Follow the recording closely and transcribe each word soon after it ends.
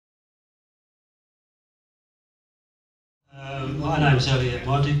My name's Elliott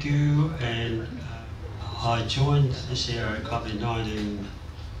Montagu, and I joined this aero club in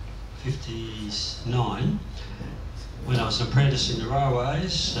 1959 when I was an apprentice in the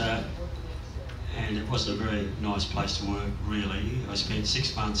railways, and it wasn't a very nice place to work, really. I spent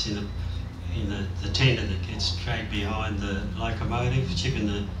 6 months in the tender that gets dragged behind the locomotive, chipping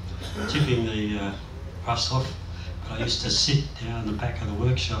the rust off. But I used to sit down the back of the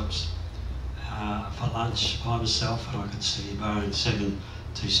workshops for lunch by myself, and I could see Boeing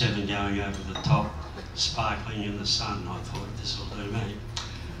 727 going over the top, sparkling in the sun. I thought, this will do me.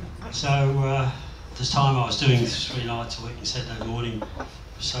 So this time I was doing 3 nights a week and Saturday morning,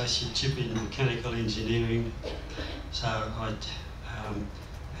 associateship in mechanical engineering. So I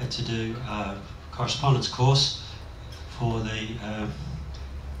had to do a correspondence course for to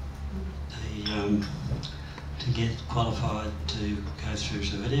get qualified to go through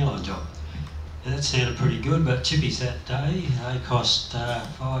to an airline job. Now, that sounded pretty good, but chippies that day, they cost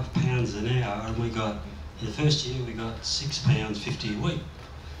 £5 an hour, and we got, in the first year, we got £6.50 a week.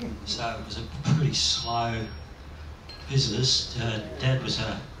 So it was a pretty slow business. Dad was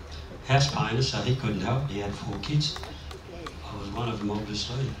a house painter, so he couldn't help. He had 4 kids. I was one of them,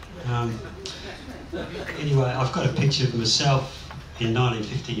 obviously. Anyway, I've got a picture of myself in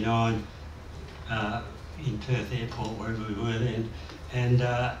 1959 in Perth Airport, wherever we were then, and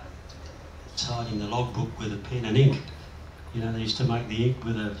signing the logbook with a pen and ink. You know, they used to make the ink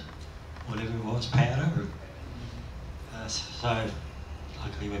with a, whatever it was, powder. So,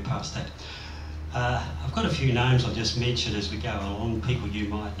 luckily we're past that. I've got a few names I'll just mention as we go along, people you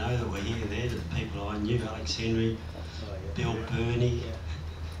might know that were here there, the people I knew, Alex Henry, Bill Burney.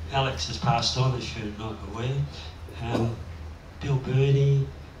 Alex has passed on, as you're not aware. Bill Burney,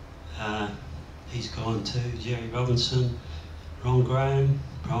 he's gone too, Jerry Robinson, Ron Graham,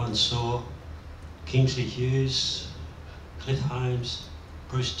 Brian Saw, Kingsley Hughes, Cliff Holmes,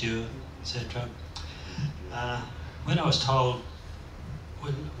 Bruce Stewart, etc. When I was told,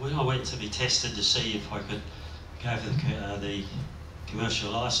 when I went to be tested to see if I could go for the commercial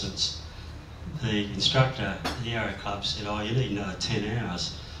licence, the instructor at the aero club said, "Oh, you need another 10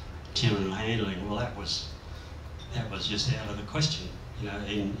 hours general handling." Well, that was just out of the question, you know,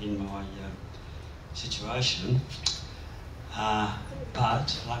 in my situation.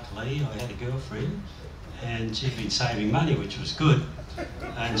 But luckily I had a girlfriend, and she'd been saving money, which was good,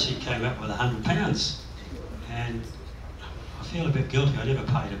 and she came up with £100, and I feel a bit guilty, I never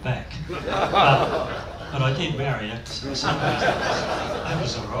paid her back. But I did marry her, so that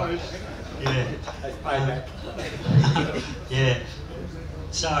was all right. Yeah. Yeah.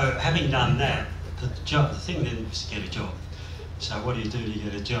 So having done that, the thing then was to get a job. So what do you do to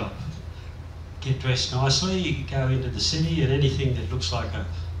get a job? Get dressed nicely, you go into the city, and anything that looks like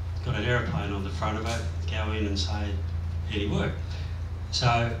got an aeroplane on the front of it, go in and say, any work.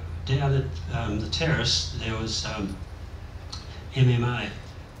 So down at the terrace there was MMA,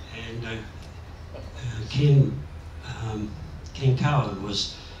 and Ken Cowan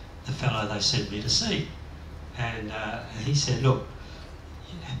was the fellow they sent me to see. And he said, "Look,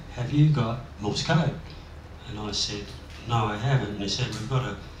 have you got Morse code?" And I said, "No, I haven't." And he said, "We've got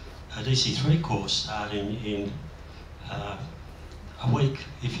a DC3 course starting in a week.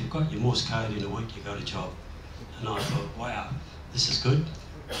 If you've got your Morse code in a week, you've got a job." And I thought, wow, this is good.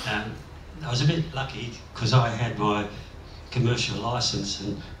 I was a bit lucky because I had my commercial licence,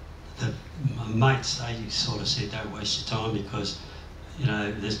 and my mates, they sort of said, "Don't waste your time because, you know,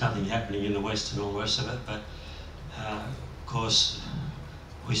 there's nothing happening in the West and all the rest of it." But of course,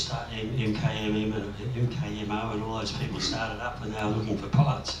 we started MKMO and all those people started up, and they were looking for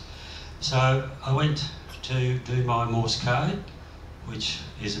pilots. So I went to do my Morse code, which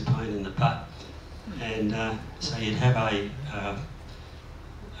is a pain in the butt, and so you'd have a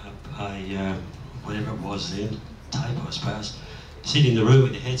whatever it was then, tape I suppose, sit in the room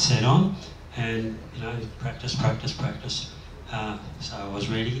with your headset on, and you know, practice. So I was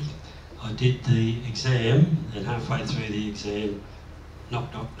ready. I did the exam, and halfway through the exam,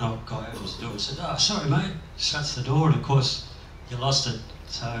 knock, guy opens the door and said, "Oh, sorry mate," shuts the door, and of course you lost it.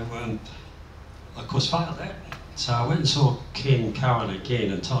 So I of course failed that. So I went and saw Ken Cowan again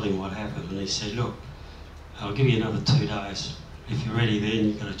and told him what happened, and he said, "Look, I'll give you another 2 days. If you're ready then,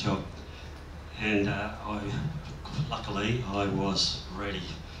 you've got a job." And luckily I was ready.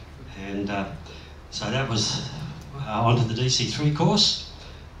 And so that was onto the DC3 course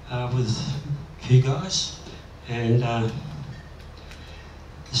with a few guys. And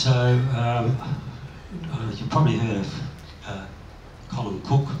so you probably heard of Colin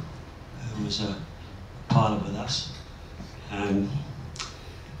Cook, who was a pilot with us.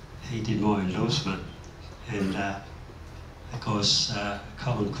 He did my endorsement, and because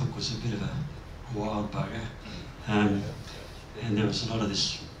Colin Cook was a bit of a wild bugger. And there was a lot of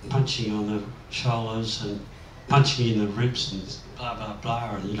this punching on the shoulders and punching in the ribs and blah, blah,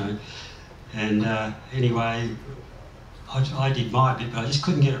 blah, and, you know. And anyway, I did my bit, but I just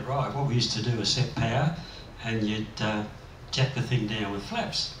couldn't get it right. What we used to do was set power, and you'd jack the thing down with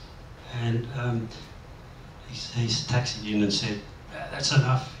flaps. And he taxied in and said, "That's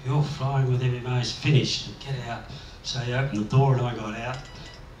enough, you're flying with MMA, it's finished, get out." So he opened the door and I got out,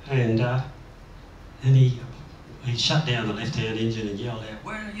 and then he shut down the left-hand engine and yelled out,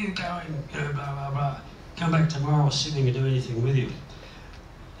 "Where are you going? You know, blah, blah, blah. Come back tomorrow, I'll sit and do anything with you."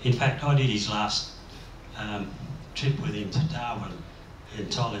 In fact, I did his last trip with him to Darwin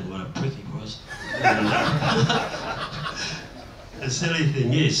and told him what a prick he was. And, the silly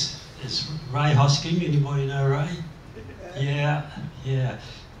thing is Ray Hosking, anybody know Ray? Yeah.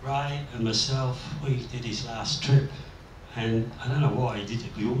 Ray and myself, we did his last trip, and I don't know why he did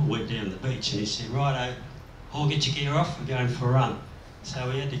it. We all went down the beach and he said, "Righto, all get your gear off, we're going for a run." So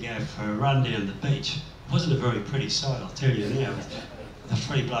we had to go for a run down the beach. It wasn't a very pretty sight, I'll tell you now, with the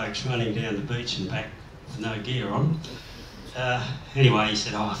three blokes running down the beach and back with no gear on. Anyway, he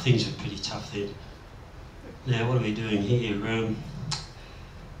said, "Oh, things are pretty tough then. Now, what are we doing here?"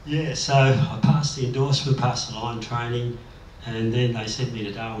 So I passed the endorsement, passed the line training, and then they sent me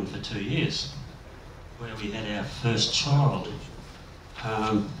to Darwin for 2 years, where we had our first child.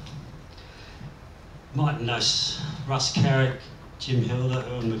 Might know Russ Carrick, Jim Hilder,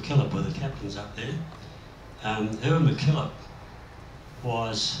 Erwin McKillop were the captains up there. Erwin McKillop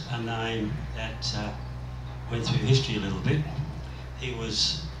was a name that went through history a little bit. He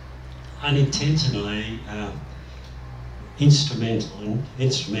was unintentionally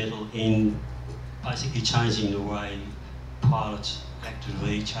instrumental in basically changing the way pilots acted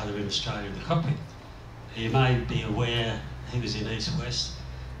with each other in Australia in the cockpit. You may be aware he was in East-West.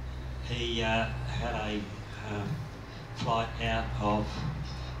 He had a flight out of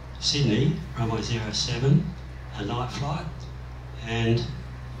Sydney, runway 07, a night flight, and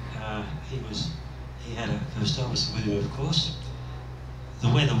he had a first officer with him, of course. The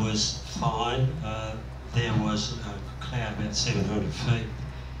weather was fine. There was a cloud about 700 feet.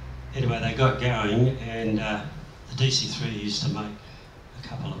 Anyway, they got going, and the DC-3 used to make a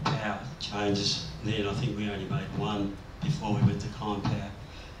couple of power changes. Then I think we only made one before we went to climb power.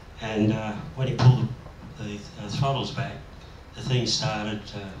 And when he pulled the throttles back, the thing started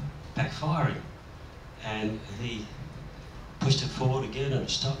backfiring, and he pushed it forward again and it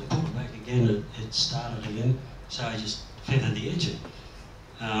stopped, and pulled it back again and it started again. So he just feathered the engine.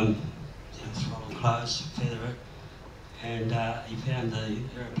 Throttle closed, feather it, and he found the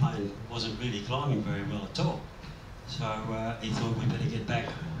aeroplane wasn't really climbing very well at all. So he thought we better get back.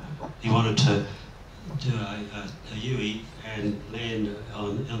 He wanted to do a UE and land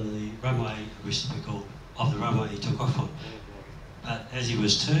on the runway reciprocal of the runway he took off on. But as he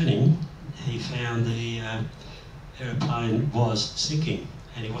was turning, he found the aeroplane was sinking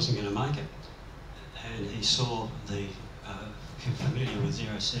and he wasn't going to make it. And he saw the, if you're familiar with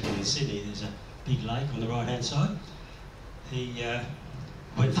 07 in Sydney, there's a big lake on the right hand side. He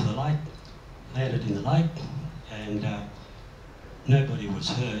went for the lake, landed in the lake, and nobody was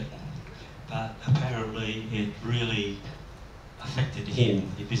hurt, but apparently it really affected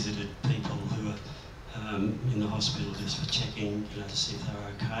him. He visited people who were in the hospital just for checking, you know, to see if they were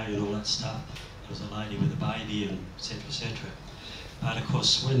okay and all that stuff. There was a lady with a baby and etc, etc. But of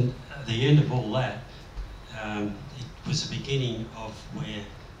course, when at the end of all that, it was the beginning of where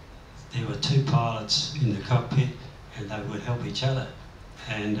there were two pilots in the cockpit and they would help each other.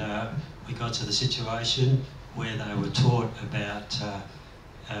 And we got to the situation where they were taught about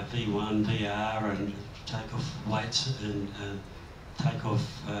V1, VR and takeoff weights and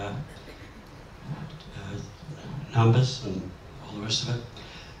takeoff numbers and all the rest of it.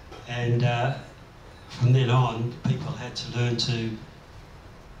 And from then on, people had to learn to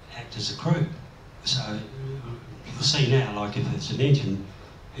act as a crew. So you'll see now, like if it's an engine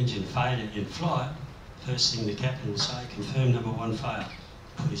failure in flight, first thing the captain will say, confirm number one failed.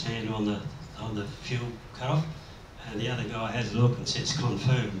 Put his hand on the fuel cutoff, and the other guy has a look and says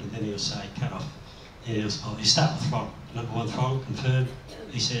confirmed, and then he'll say cut off. And he'll start with throttle. Number one throttle, confirmed.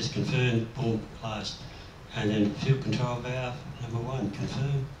 He says confirmed, boom, closed. And then fuel control valve, number one,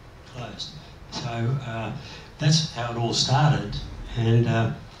 confirmed, closed. So that's how it all started,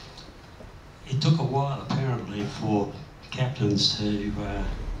 and it took a while apparently for captains to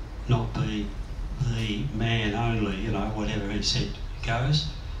not be the man only, you know, whatever he said goes.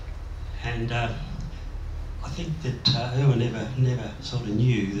 And I think that Erwin never sort of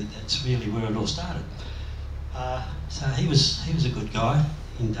knew that that's really where it all started. So he was a good guy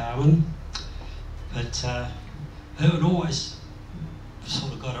in Darwin, but Erwin always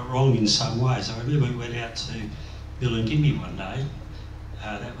sort of got it wrong in some ways. I remember we went out to Millingimby one day.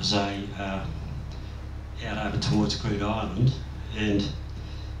 That was out over towards Groote Island, and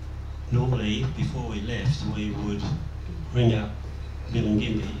normally before we left we would ring up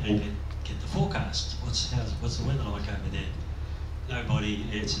Millingimby and get the forecast. What's the weather like over there? Nobody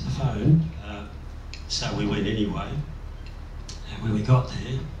answered the phone, so we went anyway. And when we got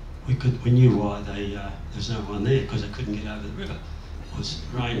there, we knew why there was no one there, because they couldn't get over the river. It was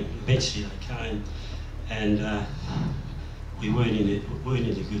raining. Eventually they came, and we weren't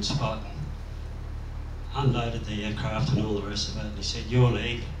in a good spot. Unloaded the aircraft and all the rest of it, and he said, "Your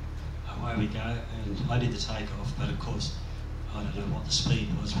leg, away we go." And I did the takeoff, but of course I don't know what the speed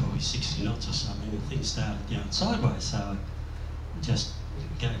was, probably 60 knots or something, and things started going sideways, so I just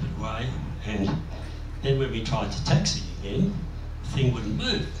gave it away. And then when we tried to taxi again, the thing wouldn't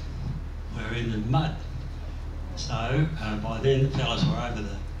move. We were in the mud. So by then the fellas were over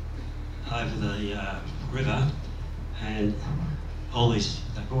the river, and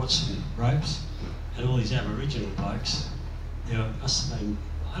they brought some ropes, and all these Aboriginal blokes, there must have been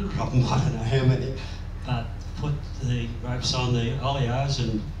 100 of them, I don't know how many, but put the ropes on the oleos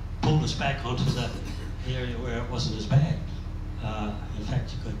and pulled us back onto the area where it wasn't as bad. In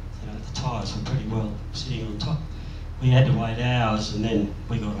fact, the tyres were pretty well sitting on top. We had to wait hours, and then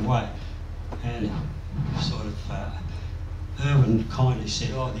we got away. And sort of, Erwin kindly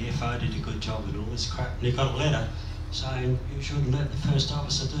said, "Oh, the FO did a good job and all this crap." And he got a letter saying, "You shouldn't let the first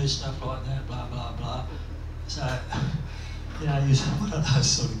officer do stuff like that, blah, blah, blah." So, he's one of those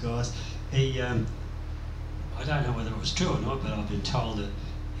sort of guys. He, I don't know whether it was true or not, but I've been told that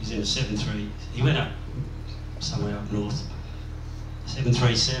he's in a 737. He went up somewhere up north,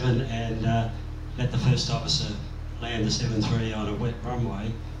 737, and let the first officer land the 73 on a wet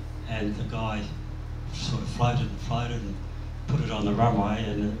runway, and the guy sort of floated and put it on the runway,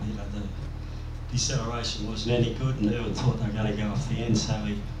 and the deceleration wasn't any good, and Erwin thought they were going to go off the end, so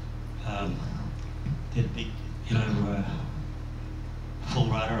he did a big, full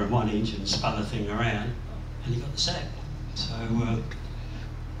rudder and one engine, spun the thing around, and he got the sack. So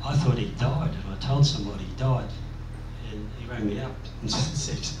I thought he died, and I told somebody he died, and he rang me up and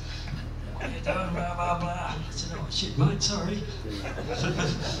said, "What are you doing, blah, blah, blah." I said, "Oh shit, mate, sorry."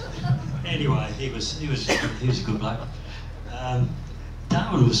 Anyway, he was a good bloke.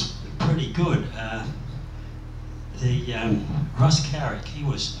 Darwin was pretty good. Russ Carrick, he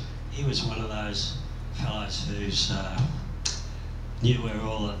was one of those fellows who's knew where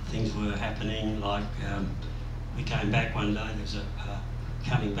all the things were happening. Like we came back one day. There was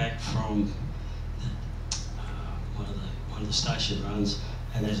coming back from one of the station runs,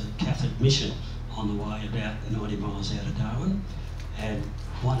 and there's a Catholic mission on the way about 90 miles out of Darwin, and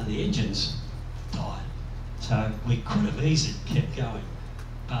one of the engines died. So we could have easily kept going,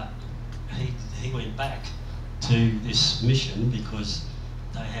 but he went back to this mission because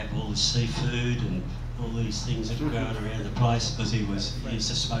they have all the seafood and all these things that were going around the place, because he used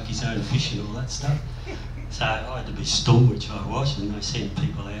to smoke his own fish and all that stuff. So I had to be storm, which I was, and they sent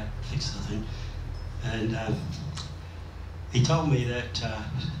people out to fix the thing. And he told me that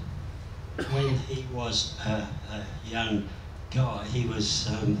when he was a young guy, he was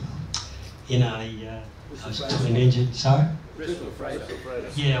in a twin engine, sorry?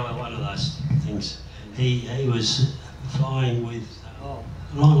 Yeah, well, one of those things. He was flying with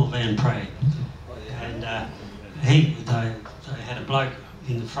Lionel Van Prague, and they had a bloke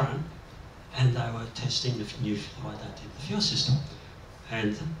in the front, and they were testing the new fuel system,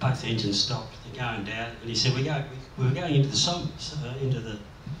 and both engines stopped. They're going down, and he said, we were going into the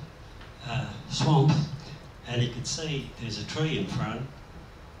swamp, and he could see there's a tree in front,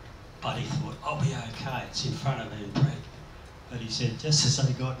 but he thought, "I'll be okay, it's in front of Van Prague." But he said, just as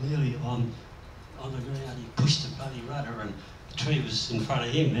they got nearly on the ground, he pushed the bloody rudder, and the tree was in front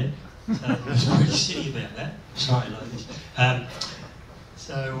of him then. So he was pretty silly about that. Sorry, ladies.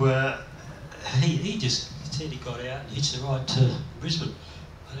 He just said he got out and hitched the ride to Brisbane.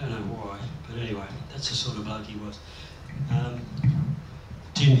 I don't know why, but anyway, that's the sort of bloke he was.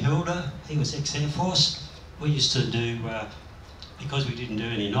 Jim Hilder, he was ex-Air Force. We used to do, because we didn't do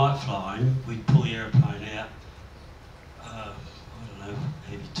any night flying, we'd pull the aeroplane out, I don't know,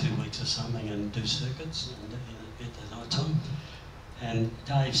 maybe 2 weeks or something, and do circuits at the night time. And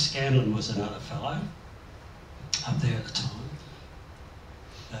Dave Scanlon was another fellow up there at the time.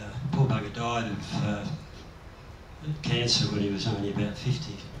 Poor bugger died of cancer when he was only about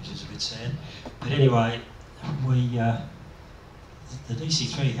 50, which is a bit sad. But anyway, the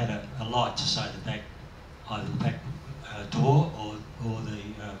DC-3 had a light to say the back either the back door or the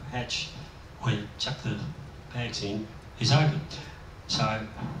hatch where you chuck the bags in is open. So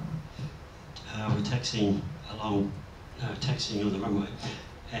we're taxiing along, taxiing on the runway,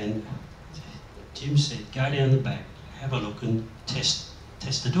 and Jim said, go down the back, have a look and test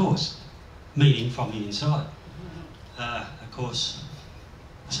the doors, meeting from the inside. Of course,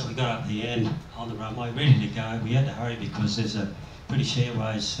 so we got up the end on the runway, ready to go. We had to hurry because there's a British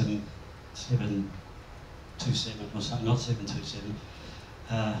Airways 727 or something, not 727.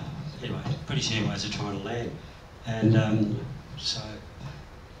 Anyway, British Airways are trying to land. And so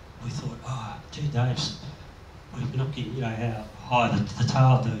we thought, oh, gee, Dave's, we're not getting, you know, how high the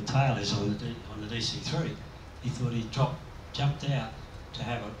tail is on the DC-3. He thought he'd jumped out to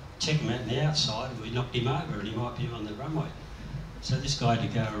have a check him out on the outside, and we knocked him over and he might be on the runway. So this guy had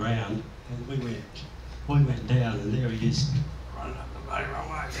to go around, and we went down, and there he is, running up the bloody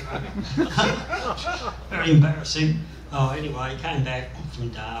runway, you know. Very embarrassing. Oh, anyway, he came back from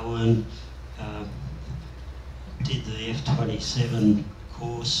Darwin, did the F-27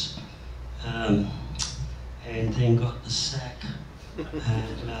 course, and then got the sack, and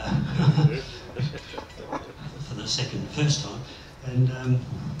for the first time, and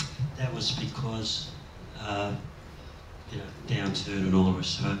that was because you know, downturn and all the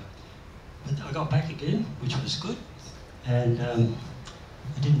rest of it. But I got back again, which was good, and I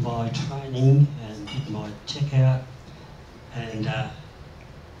did my training and did my checkout, and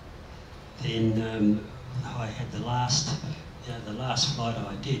then I had the last flight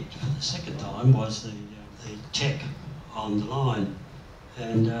I did for the second time was the check on the line,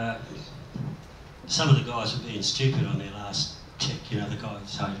 and some of the guys were being stupid on their last check. You know, the guy would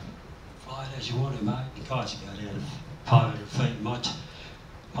say, "Fly it as you want to, mate." The guys would go down to 500 feet.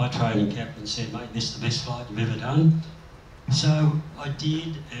 My training captain said, "Mate, this is the best flight you've ever done." So I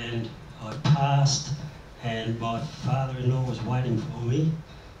did, and I passed, and my father-in-law was waiting for me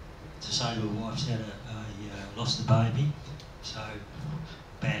to say my wife's had lost a baby, so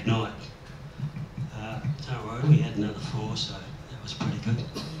bad night. Don't worry, we had another 4, so that was pretty good.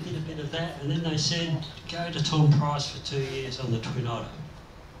 Did a bit of that, and then they said, go to Tom Price for 2 years on the Twin Otter.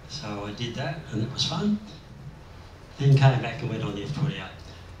 So I did that, and it was fun. Then came back and went on the F-28.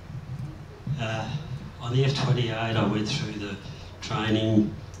 On the F-28, I went through the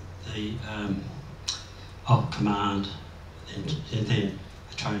training, the command, and then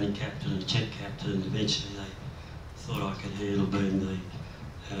a training captain and a check captain, and eventually they thought I could handle being the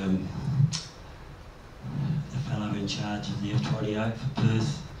fellow in charge of the F-28 for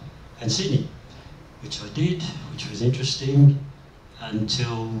Perth and Sydney, which I did, which was interesting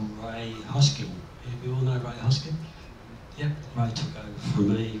until Ray Hoskin. You all know Ray Hoskin? Yep, Ray took over from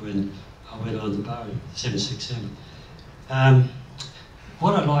me when I went on the Boeing 767.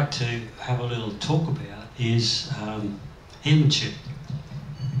 What I'd like to have a little talk about is airmanship.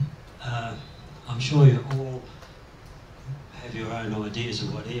 I'm sure you all have your own ideas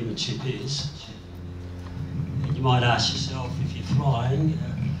of what airmanship is. And you might ask yourself, if you're flying,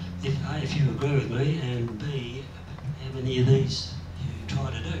 if you agree with me, and B, how many of these you try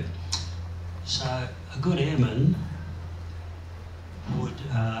to do. So a good airman would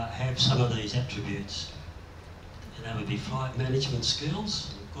have some of these attributes, and that would be flight management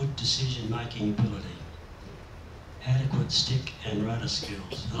skills, good decision-making ability, adequate stick and rudder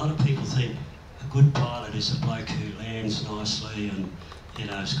skills. A lot of people think a good pilot is a bloke who lands nicely and, you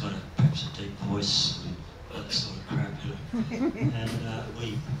know, has got perhaps a deep voice and all that sort of crap, you know. And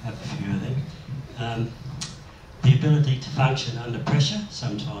we have a few of them. The ability to function under pressure,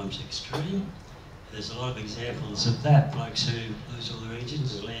 sometimes extreme. There's a lot of examples of that, blokes who lose all their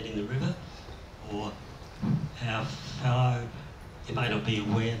engines and land in the river, or our fellow, you may not be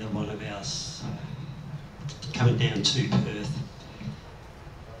aware that one of ours coming down to Perth,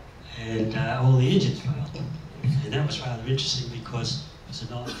 and all the engines failed. And that was rather interesting because it was a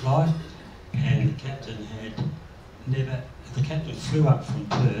night flight, and the captain flew up from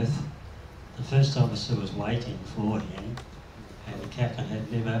Perth. The first officer was waiting for him, and the captain had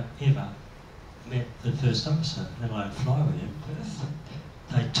never ever met the first officer, let alone fly with him.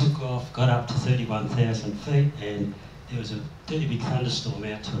 They took off, got up to 31,000 feet, and there was a dirty big thunderstorm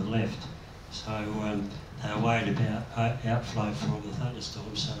out to the left. So they were worried about outflow from the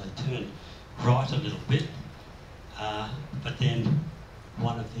thunderstorm, so they turned right a little bit. But then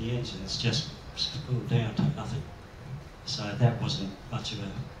one of the engines just spooled down to nothing. So that wasn't much of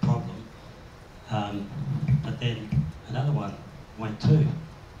a problem. But then another one went too.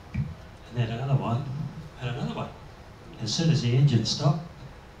 And then another one, and another one. As soon as the engine stopped,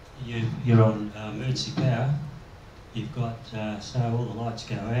 you're on emergency power. You've got, so all the lights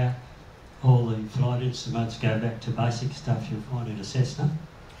go out, all the flight instruments go back to basic stuff you'll find in a Cessna,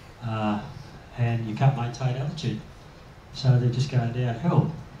 and you can't maintain altitude. So they're just going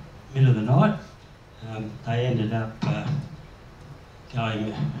downhill. Middle of the night, they ended up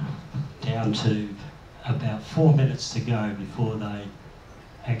going down to about 4 minutes to go before they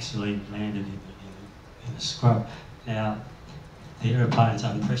actually landed in the scrub. Now, the aeroplane's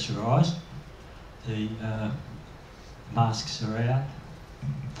unpressurised, the masks are out,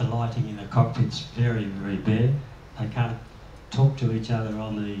 the lighting in the cockpit's very, very bare. They can't talk to each other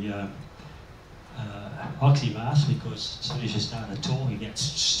on the oxy mask because as soon as you start to talk, you get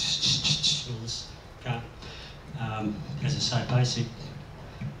can't. As I say,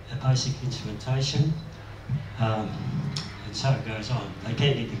 basic instrumentation, and so it goes on. They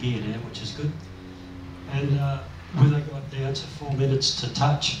can get the gear down, which is good. And when they got down to 4 minutes to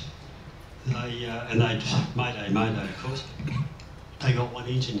touch, they Mayday, of course. They got one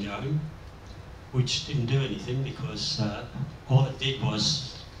engine going, which didn't do anything because all it did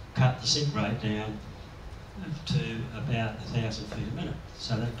was cut the sink rate down to about 1,000 feet a minute.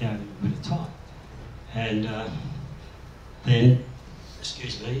 So that gave them a bit of time. And then,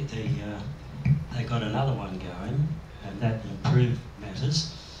 excuse me, they got another one going, and that improved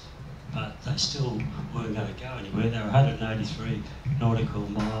matters, but they still weren't going to go anywhere. They were 183 nautical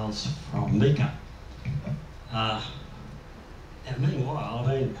miles from Mika. And meanwhile, I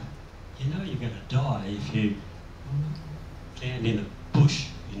mean, you know you're going to die if you land in a bush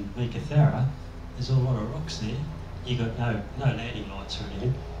in Meekatharra. There's a lot of rocks there. You got no landing lights or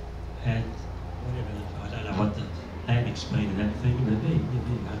anything, and whatever, I don't know what the landing speed of that thing would be,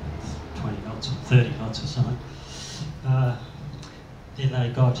 20 knots or 30 knots or something. Then they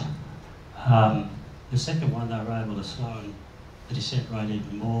got the second one, they were able to slow the descent rate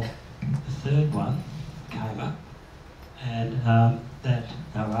even more. The third one came up, and that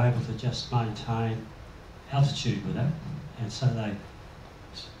they were able to just maintain altitude with that, and so they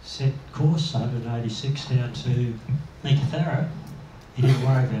set course 186 down to Meekatharra. He didn't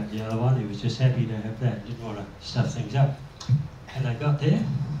worry about the other one, he was just happy to have that, didn't want to stuff things up. And they got there,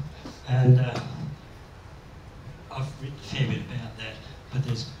 and I've written a fair bit about that, but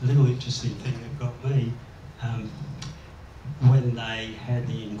there's a little interesting thing that got me. When they had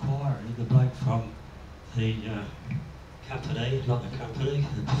the inquiry, the bloke from the company, not the company,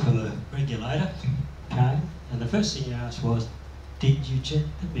 from the regulator came, and the first thing he asked was, "Did you check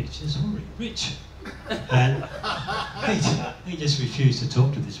the mixture's already rich?" And he just refused to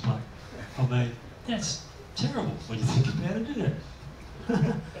talk to this bloke. I mean, that's terrible when you think about it, isn't it?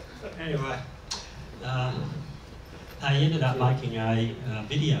 Anyway, they ended up making a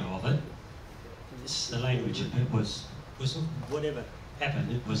video of it. The language of it was whatever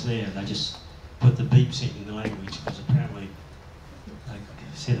happened, it was there. They just put the beeps in the language because apparently they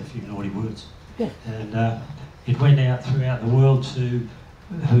said a few naughty words. And it went out throughout the world to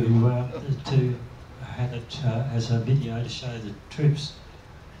have it as a video to show the troops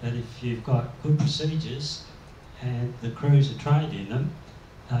that if you've got good procedures and the crews are trained in them,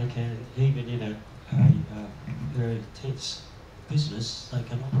 they can, even in a very tense business, they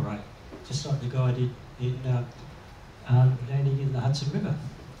can operate. Just like the guy did in landing in the Hudson River.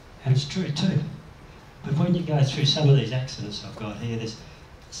 And it's true too. But when you go through some of these accidents I've got here, there's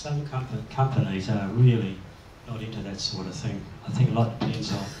some companies are really not into that sort of thing. I think a lot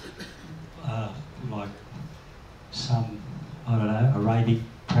depends on like some, I don't know, Arabic,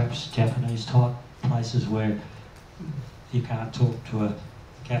 perhaps Japanese type places where you can't talk to a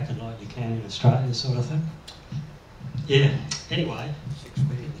captain like you can in Australia, sort of thing. Yeah, anyway,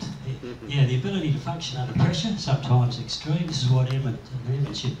 yeah, the ability to function under pressure, sometimes extreme. This is what Emmett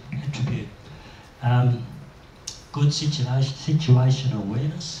should attribute. Good situational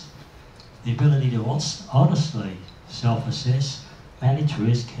awareness, the ability to honestly self-assess, manage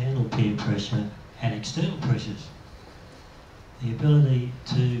risk, handle peer pressure and external pressures. The ability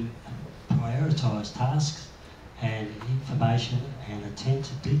to prioritise tasks and information and attend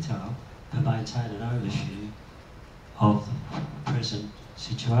to detail to maintain an overview of the present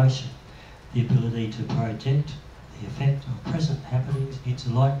situation. The ability to project the effect of present happenings into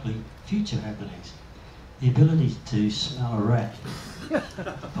likely future happenings. The ability to smell a rat.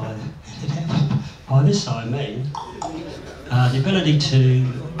 By this I mean the ability to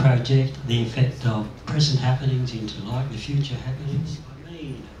project the effect of present happenings into likely future happenings. I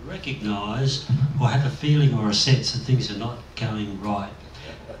mean recognise or have a feeling or a sense that things are not going right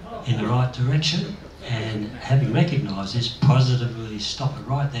in the right direction, and having recognised this, positively stop it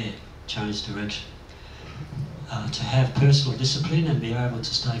right there, change direction. To have personal discipline and be able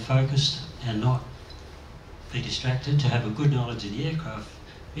to stay focused and not be distracted, to have a good knowledge of the aircraft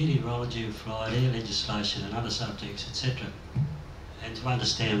meteorology of flight, air legislation and other subjects, etc. And to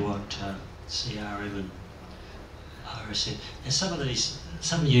understand what CRM and RSM. And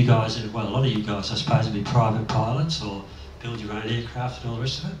some of you guys, well, a lot of you guys are supposed to be private pilots or build your own aircraft and all the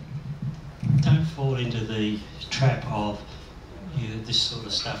rest of it. Don't fall into the trap of this sort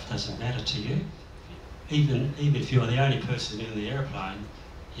of stuff doesn't matter to you. Even if you're the only person in the aeroplane,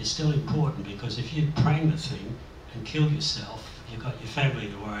 you're still important, because if you prang the thing and kill yourself, you've got your family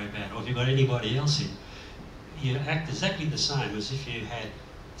to worry about, or if you've got anybody else in, you act exactly the same as if you had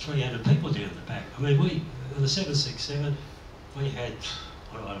 300 people down the back. I mean, on the 767, we had,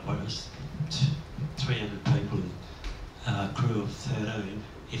 what it was, 300 people and a crew of 13.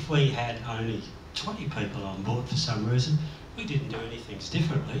 If we had only 20 people on board for some reason, we didn't do anything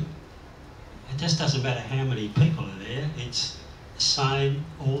differently. It just doesn't matter how many people are there, it's the same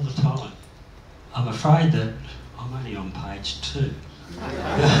all the time. I'm afraid that I'm only on page 2.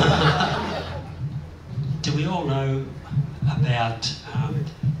 Do we all know about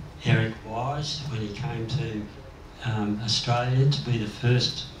Eric Wise, when he came to Australia to be the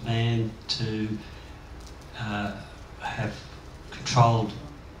first man to have controlled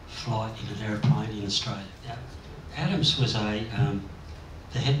flight in an aeroplane in Australia? Now, Adams was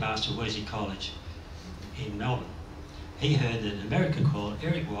the headmaster of Wesley College in Melbourne. He heard that an American called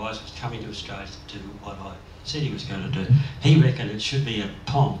Eric Wise was coming to Australia to do what I said he was going to do. He reckoned it should be a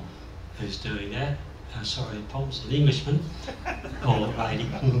POM who's doing that. Sorry, POM's an Englishman or lady.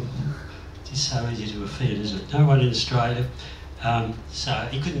 It's so easy to offend, isn't it? No one in Australia. So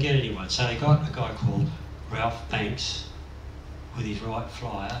he couldn't get anyone. So he got a guy called Ralph Banks with his Wright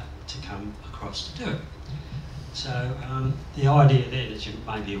Flyer to come across to do it. So the idea then, as you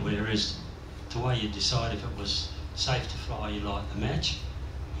may be aware, is the way you decide if it was safe to fly, you light the match,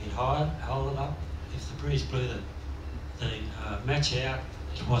 you'd hold it up. If the breeze blew the match out,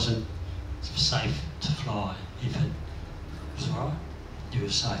 it wasn't safe to fly. If it was alright, you were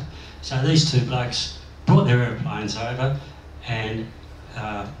safe. So these two blokes brought their aeroplanes over, and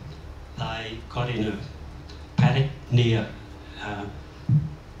they got in a paddock near a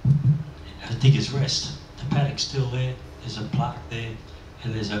Digger's Rest. The paddock's still there, there's a plaque there,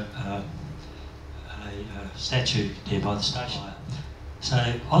 and there's a statue there by the station. So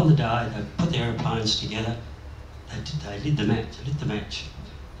on the day they put the aeroplanes together, they lit the match.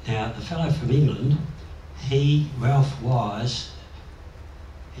 Now the fellow from England, Ralph Wise,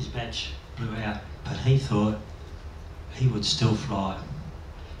 his match blew out, but he thought he would still fly.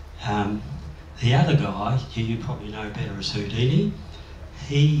 The other guy, you probably know better as Houdini,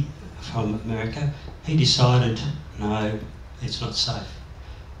 he, from America, he decided, no, it's not safe.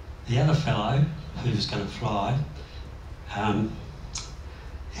 The other fellow, who was going to fly,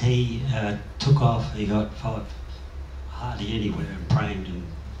 he took off, he got hardly anywhere and pranged and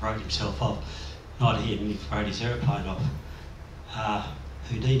wrote himself off. Not him, he wrote his aeroplane off.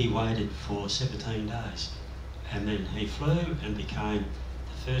 Houdini waited for 17 days, and then he flew and became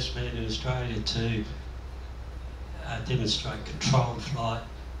the first man in Australia to demonstrate controlled flight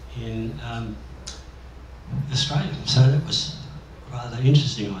in Australia. So that was rather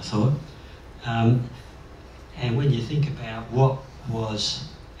interesting, I thought. And when you think about what was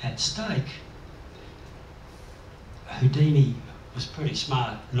at stake, Houdini was pretty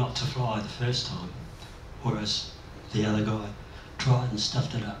smart not to fly the first time, whereas the other guy tried and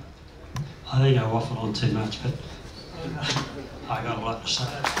stuffed it up. I think I waffle on too much, but I got a lot to say.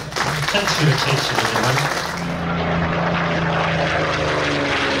 Thanks for your attention, everyone.